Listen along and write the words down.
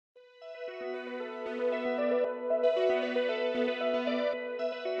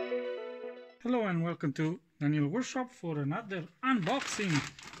Hello and welcome to Naniwa workshop for another unboxing.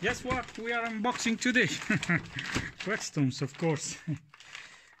 Guess what we are unboxing today? Whetstones, of course.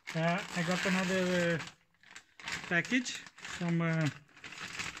 I got another package from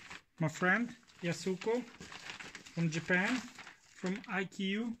my friend Yasuko from Japan, from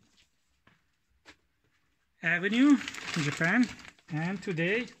Ikkyu Avenue Japan, and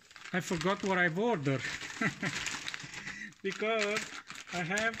today I forgot what I've ordered because I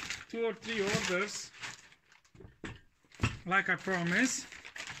have 2 or 3 orders like I promised.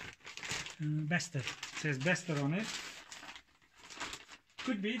 Bester, it says Bester on it.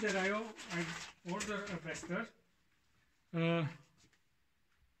 Could be that I order a Bester,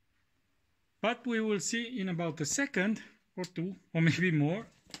 but we will see in about a second or 2 or maybe more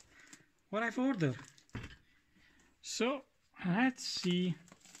what I've ordered. So let's see.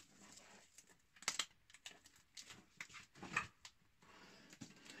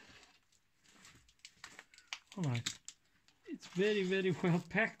 Alright, it's very well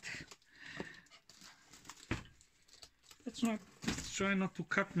packed. Let's try not to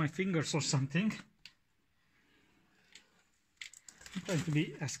cut my fingers or something. I'm trying to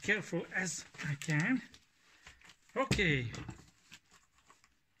be as careful as I can. Okay.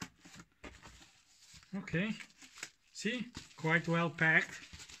 Okay. See, quite well packed.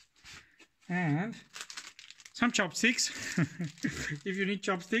 And some chopsticks. If you need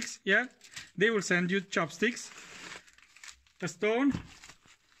chopsticks, yeah, they will send you chopsticks. A stone,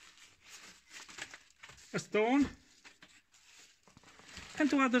 and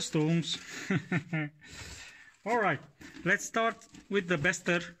 2 other stones. All right, let's start with the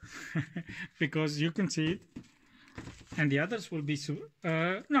Bester because you can see it, and the others will be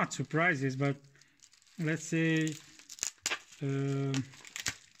not surprises, but let's say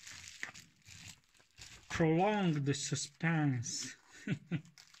prolong the suspense.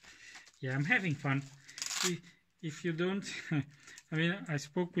 Yeah, I'm having fun. If you don't, I mean, I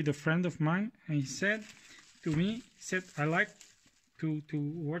spoke with a friend of mine and he said to me, I like to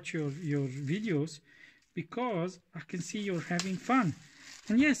watch your videos because I can see you're having fun.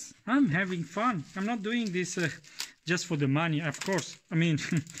 And yes, I'm having fun. I'm not doing this just for the money, of course. I mean,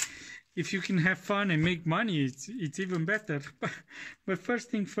 if you can have fun and make money, it's even better. But first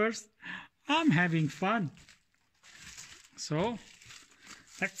thing first, I'm having fun. So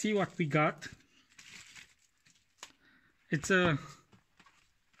let's see what we got. It's the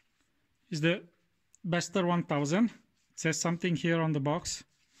Bester 1000. It says something here on the box.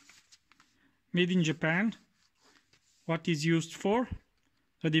 Made in Japan. What is used for?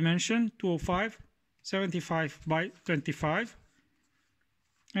 The dimension 205, 75 by 25.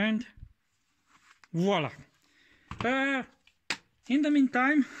 And voila. In the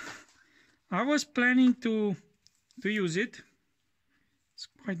meantime, I was planning to use it. It's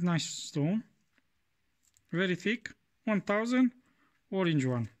quite nice stone, very thick, 1000, orange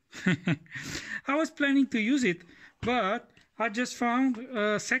one. I was planning to use it, but I just found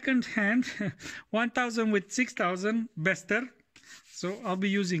a second-hand 1000 with 6000 Bester, so I'll be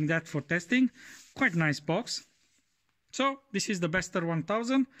using that for testing. Quite nice box. So this is the Bester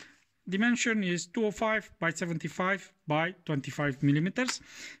 1000. Dimension is 205 by 75 by 25 millimeters.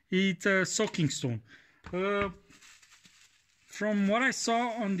 It's a soaking stone. From what I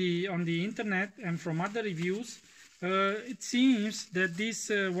saw on the internet and from other reviews, it seems that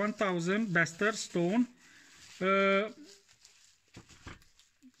this 1000 Bester stone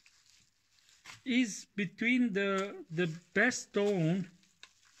is between the best stone,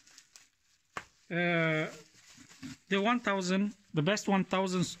 the best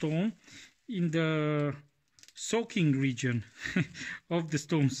 1000 stone in the soaking region of the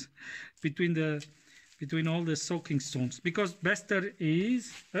stones, between all the soaking stones, because Bester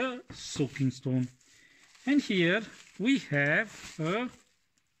is a soaking stone. And here we have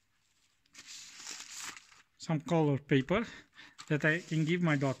some color paper that I can give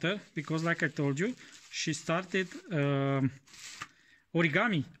my daughter, because like I told you, she started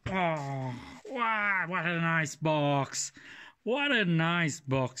origami. Oh, wow, what a nice box. What a nice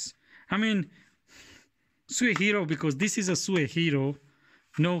box. I mean, Suehiro, because this is a Suehiro,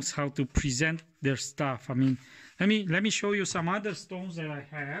 knows how to present their stuff. I mean, let me show you some other stones that I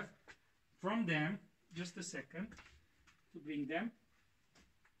have from them. Just a second to bring them.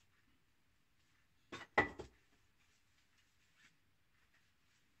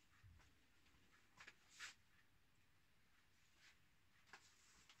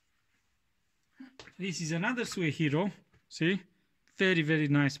 This is another Suehiro. See, very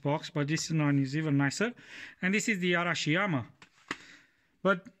nice box, but this one is even nicer. And this is the Arashiyama.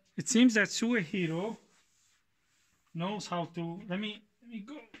 But it seems that Suehiro knows how to. Let me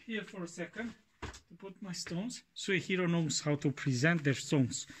go here for a second. to put my stones. Suehiro knows how to present their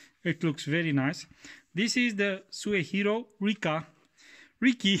stones. It looks very nice. This is the Suehiro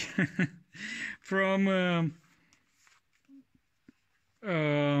Riki from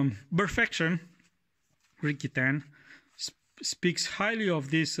Perfection. Riki 10 speaks highly of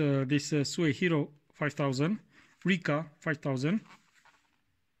this Suehiro 5000, Rika 5000.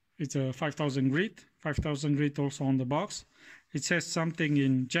 It's a 5000 grit, 5000 grit also on the box. It says something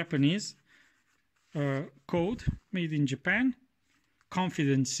in Japanese, code, made in Japan,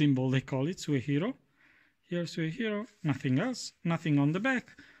 confidence symbol they call it, Suehiro. Here Suehiro, nothing else, nothing on the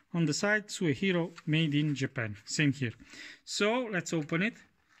back. On the side, Suehiro, made in Japan, same here. So let's open it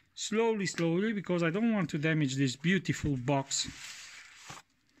slowly, because I don't want to damage this beautiful box.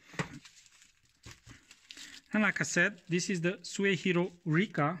 And like I said, this is the Suehiro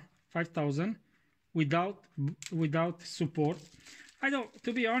Rika 5000 without support.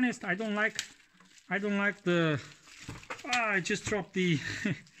 To be honest, I don't like the, I just dropped the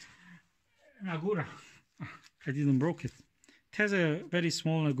Nagura. I didn't broke it. It has a very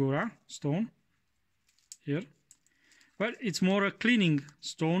small Nagura stone here, but it's more a cleaning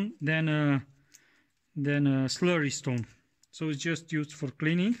stone than a slurry stone. So it's just used for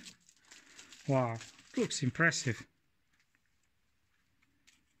cleaning. Wow, it looks impressive.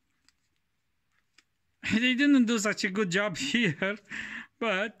 They didn't do such a good job here,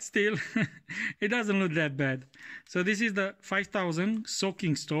 but still, it doesn't look that bad. So this is the 5000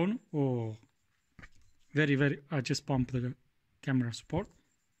 soaking stone. Oh, very, I just pumped the camera support.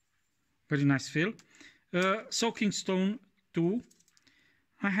 Very nice feel. Soaking stone 2.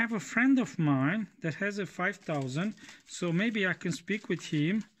 I have a friend of mine that has a 5000, so maybe I can speak with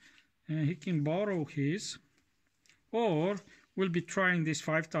him and he can borrow his, or we'll be trying this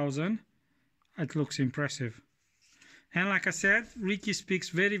 5000. It looks impressive. And like I said, Riki speaks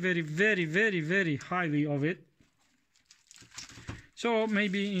very highly of it. So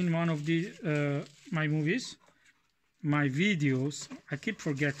maybe in one of the my movies, my videos, I keep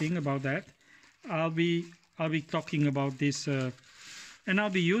forgetting about that, I'll be talking about this, and I'll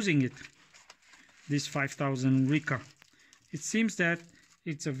be using it, this 5000 Rika. It seems that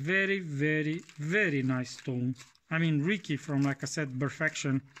it's a very nice stone. I mean, Riki from, like I said,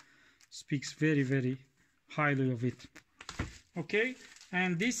 Perfection speaks very highly of it. Okay,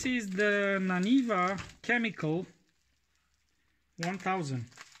 and this is the Naniwa Chemical 1000.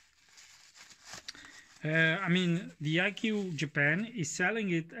 I mean, the Ikkyu Japan is selling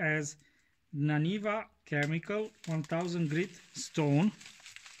it as Naniwa Chemical 1000 grit stone,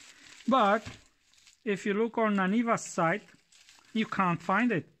 but if you look on Naniwa's site, you can't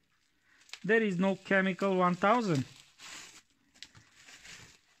find it. There is no Chemical 1000.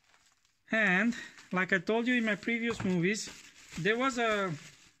 And like I told you in my previous movies, there was a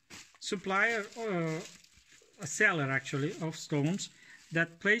supplier, a seller actually, of stones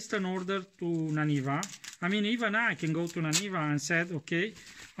that placed an order to Naniwa. I mean, even I can go to Naniwa and said, okay,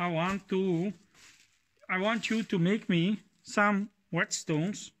 I want you to make me some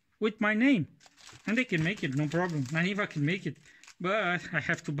whetstones with my name. And they can make it, no problem. Naniwa can make it. But I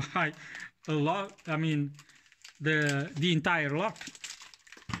have to buy a lot, I mean, the entire lot,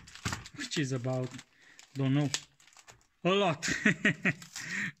 which is about, don't know, a lot.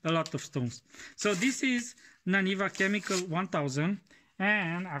 A lot of stones. So this is Naniwa Chemical 1000.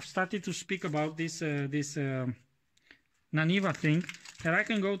 And I've started to speak about this Naniwa thing, that I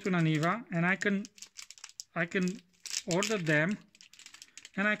can go to Naniwa and I can order them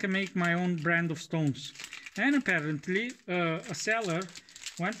and I can make my own brand of stones. And apparently a seller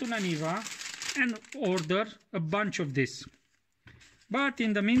went to Naniwa and ordered a bunch of this. But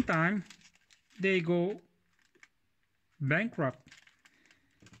in the meantime, they go bankrupt.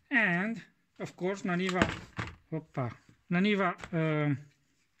 And of course Naniwa,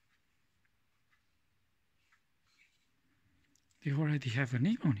 they already have a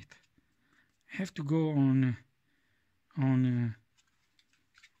name on it. I have to go on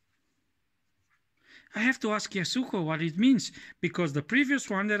I have to ask Yasuko what it means, because the previous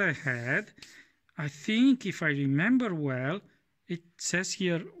one that I had, I think if I remember well, it says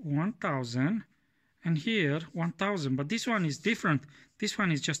here 1000 and here 1000, but this one is different. This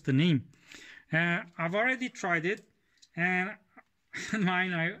one is just the name. I've already tried it, and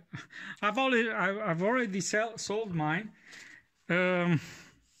mine, I've already sold mine. The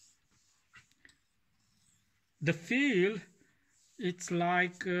feel, it's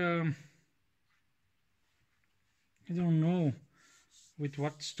like I don't know with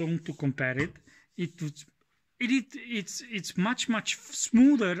what stone to compare it. It's much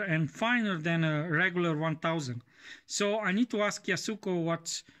smoother and finer than a regular 1000. So I need to ask Yasuko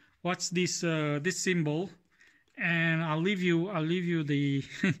what's this this symbol, and I'll leave you the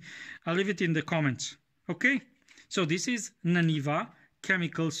I'll leave it in the comments. Okay, so this is Naniwa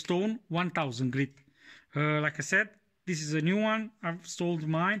chemical stone 1000 grit. Like I said, this is a new one. I've sold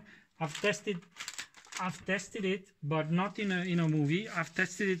mine. I've tested it, but not in a movie. I've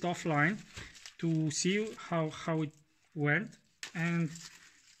tested it offline to see how it went, and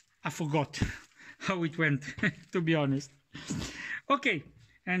I forgot how it went, to be honest. Okay,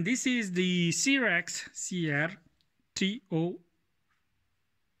 and this is the Cerax CR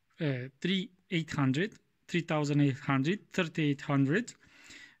 3800,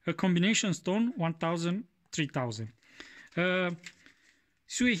 a combination stone 1000, 3000.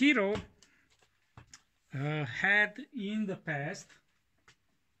 Suehiro had in the past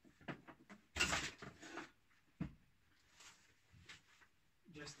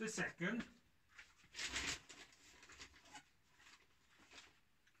just a second.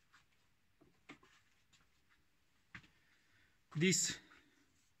 These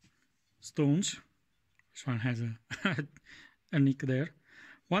stones, this one has a nick there,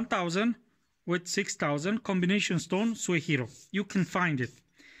 1000 with 6000 combination stone Suehiro. You can find it.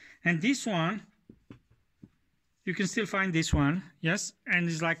 And this one, you can still find this one, yes, and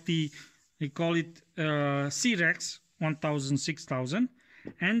it's like they call it Cerax 1000, 6000,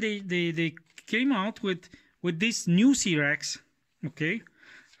 and they came out with this new Cerax. Okay,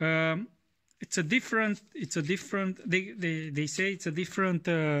 it's a different they say it's a different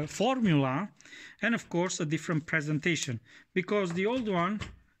formula, and of course a different presentation, because the old one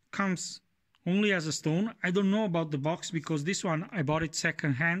comes only as a stone. I don't know about the box, because this one I bought it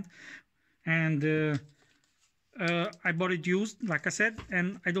second hand, and I bought it used, like I said,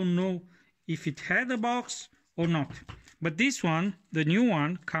 and I don't know if it had a box or not. But this one, the new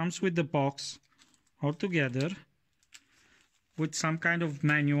one, comes with the box altogether with some kind of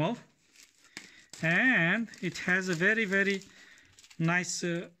manual, and it has a very, very nice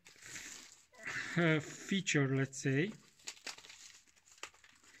feature, let's say.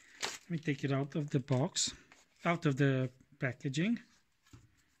 Let me take it out of the box, out of the packaging.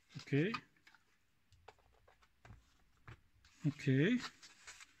 Okay. Okay,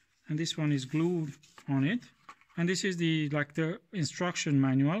 and this one is glued on it, and this is the instruction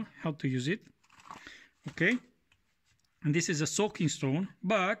manual how to use it. Okay, and this is a soaking stone,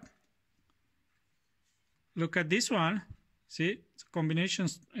 but look at this one. See, it's a combination.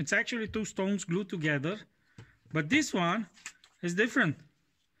 It's actually two stones glued together, but this one is different.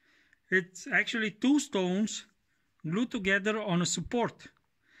 It's actually two stones glued together on a support,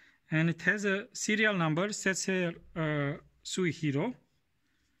 and it has a serial number. It says here Suehiro,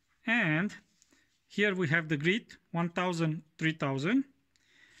 and here we have the grit 1000, 3000,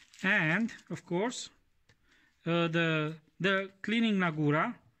 and of course the cleaning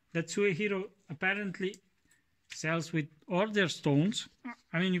Nagura that Suehiro apparently sells with all their stones.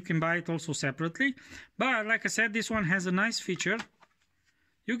 I mean, you can buy it also separately, but like I said, this one has a nice feature.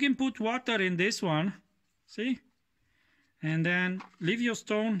 You can put water in this one, see, and then leave your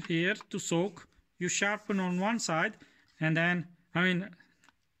stone here to soak. You sharpen on one side, and then, I mean, it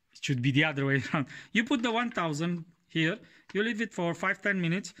should be the other way around. You put the 1000 here, you leave it for 5-10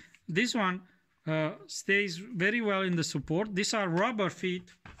 minutes. This one stays very well in the support. These are rubber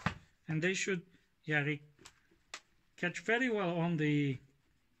feet, and they should catch very well on the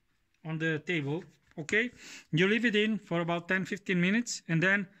table. Okay, you leave it in for about 10-15 minutes, and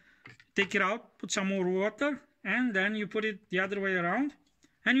then take it out, put some more water, and then you put it the other way around,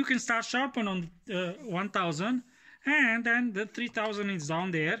 and you can start sharpen on 1000. And then the 3000 is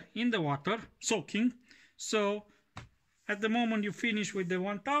down there in the water soaking. So at the moment you finish with the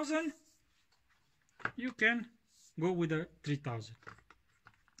 1000, you can go with the 3000.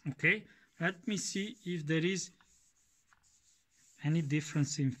 Okay, let me see if there is any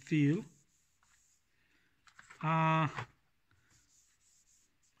difference in feel. I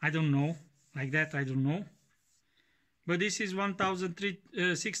don't know, like that I don't know. But this is 1000,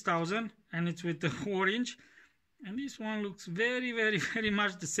 6000, and it's with the orange. And this one looks very, very, very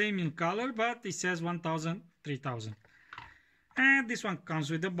much the same in color, but it says 1000, 3000. And this one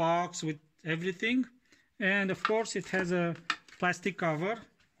comes with the box, with everything. And of course it has a plastic cover.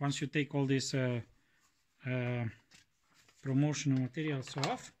 Once you take all these promotional materials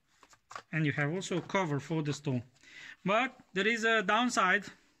off. And you have also a cover for the stone. But there is a downside.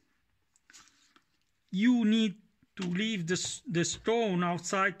 You need to leave the stone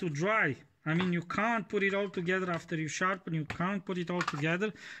outside to dry. I mean, you can't put it all together after you sharpen. You can't put it all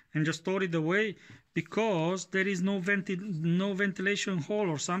together and just store it away, because there is no ventilation hole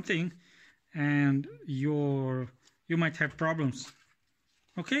or something, and you might have problems.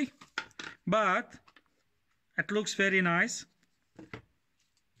 Okay, but it looks very nice,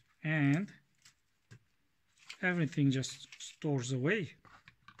 and everything just stores away.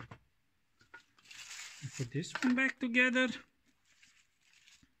 Put this one back together.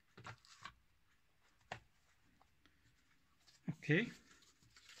 Okay.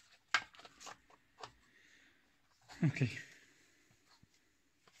 Okay.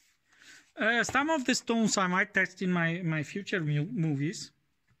 Some of the stones I might test in my future movies,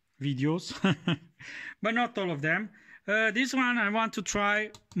 videos, but not all of them. This one I want to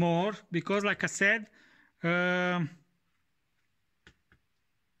try more because, like I said,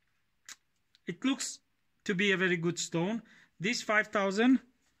 it looks to be a very good stone. This 5,000,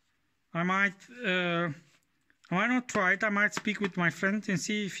 I might not try it. I might speak with my friend and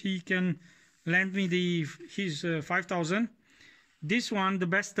see if he can lend me his 5,000. This one, the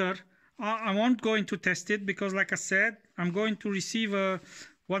bester, I won't go into test it because, like I said, I'm going to receive a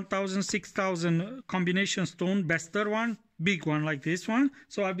 1,000, 6,000 combination stone bester one, big one like this one.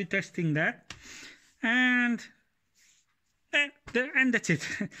 So I'll be testing that, and that's it.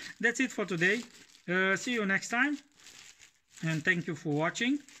 That's it for today. See you next time, and thank you for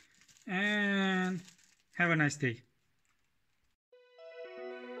watching, and have a nice day.